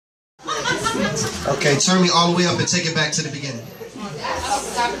Okay, turn me all the way up and take it back to the beginning.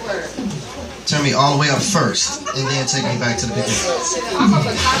 Turn me all the way up first, and then take me back to the beginning.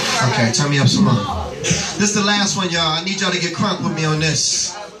 Okay, turn me up some more. This is the last one, y'all. I need y'all to get crunk with me on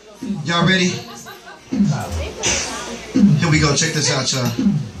this. Y'all ready? Here we go. Check this out, y'all.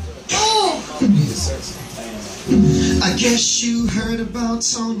 I guess you heard about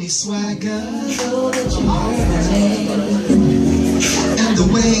Tony Swagger and the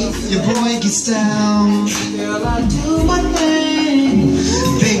way your boy gets down. Girl, I do my thing.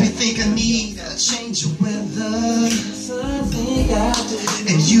 Baby, think I need a change of weather,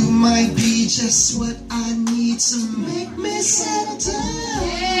 and you might be just what I need to make me settle down.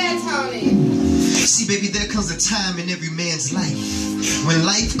 Yeah, Tony. See, baby, there comes a time in every man's life when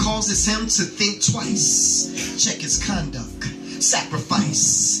life causes him to think twice. Check his conduct,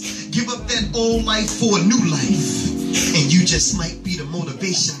 sacrifice, give up that old life for a new life. And you just might be the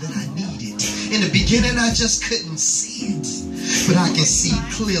motivation that I needed. In the beginning, I just couldn't see it, but I can see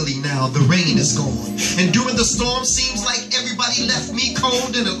clearly now. The rain is gone, and during the storm, seems like everybody left me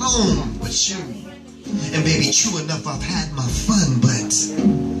cold and alone. But you, and baby, true enough, I've had my fun, but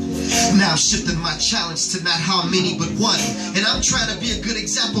now shifting my challenge to not how many but one. And I'm trying to be a good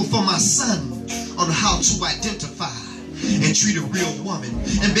example for my son on how to identify and treat a real woman.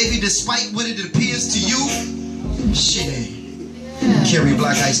 And baby, despite what it appears to you, shit, Carrie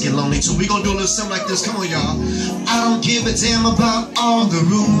Blaq Ice get lonely too. We gonna do a little something like this. Come on, y'all. I don't give a damn about all the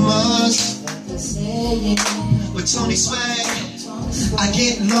rumors, but Tony Swag, I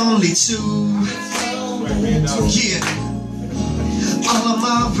get lonely too. Yeah. All of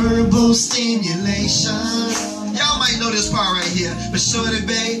my verbal stimulation. Y'all might know this part right here, but shorty,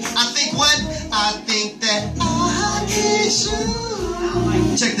 babe, I think what? I think that I need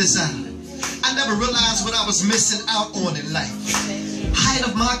you. Check this out. I never realized what I was missing out on in life. Height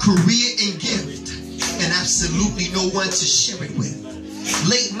of my career and gift, and absolutely no one to share it with.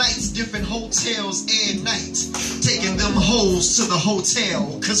 Late nights, different hotels and night, taking them hoes to the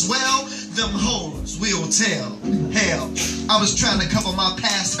hotel, cause well, them hoes will tell. Hell, I was trying to cover my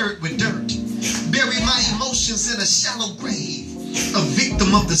past hurt with dirt, bury my emotions in a shallow grave, a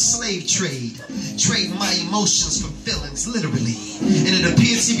victim of the slave trade, trade my emotions for feelings, literally, and it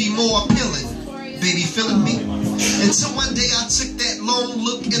appeared to be more appealing. Baby, feeling me? Until one day I took that long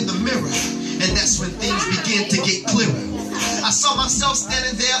look in the mirror, and that's when things began to get clearer. I saw myself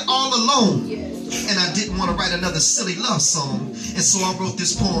standing there all alone, and I didn't want to write another silly love song, and so I wrote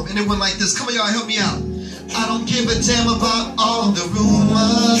this poem, and it went like this. Come on, y'all, help me out. I don't give a damn about all the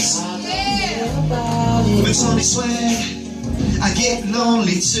rumors, but Tony Swag, I get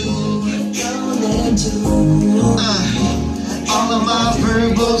lonely too. All of my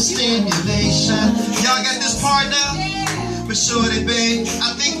verbal stimulation. Y'all got this part now? But shorty, babe,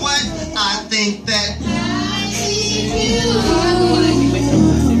 I think what? I think that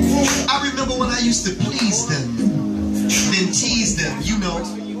I remember when I used to please them, then tease them, you know,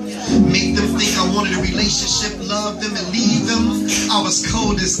 make them think I wanted a relationship, love them and leave them. I was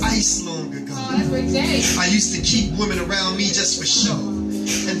cold as ice long ago. I used to keep women around me just for show,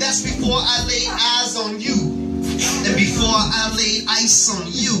 and that's before I laid eyes on you, and before I laid ice on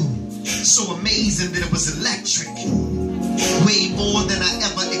you. So amazing that it was electric, way more than I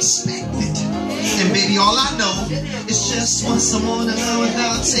ever expected. And baby, all I know is just once I wanna love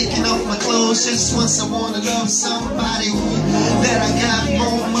without taking off my clothes. Just once I wanna love somebody that I got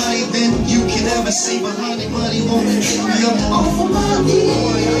more money than you can ever see. But honey, money won't pick me up off of my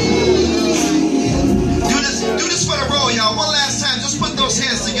knees. Do this for the roll, y'all. One last time, just put those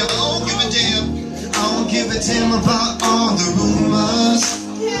hands together. I don't give a damn. I don't give a damn about all the rumors,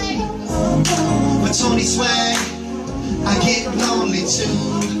 but Tony Swag, I get lonely too.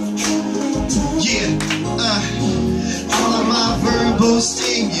 Yeah, all of my verbal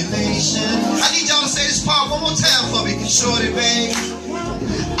stimulation. I need y'all to say this part one more time for me. Shorty, babe,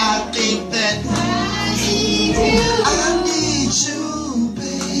 I think that I need you,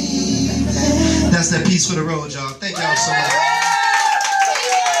 baby. That's that piece for the road, y'all. Thank y'all so much.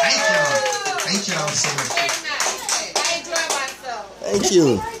 Thank y'all. Thank y'all so much. I enjoy myself. Thank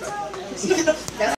you.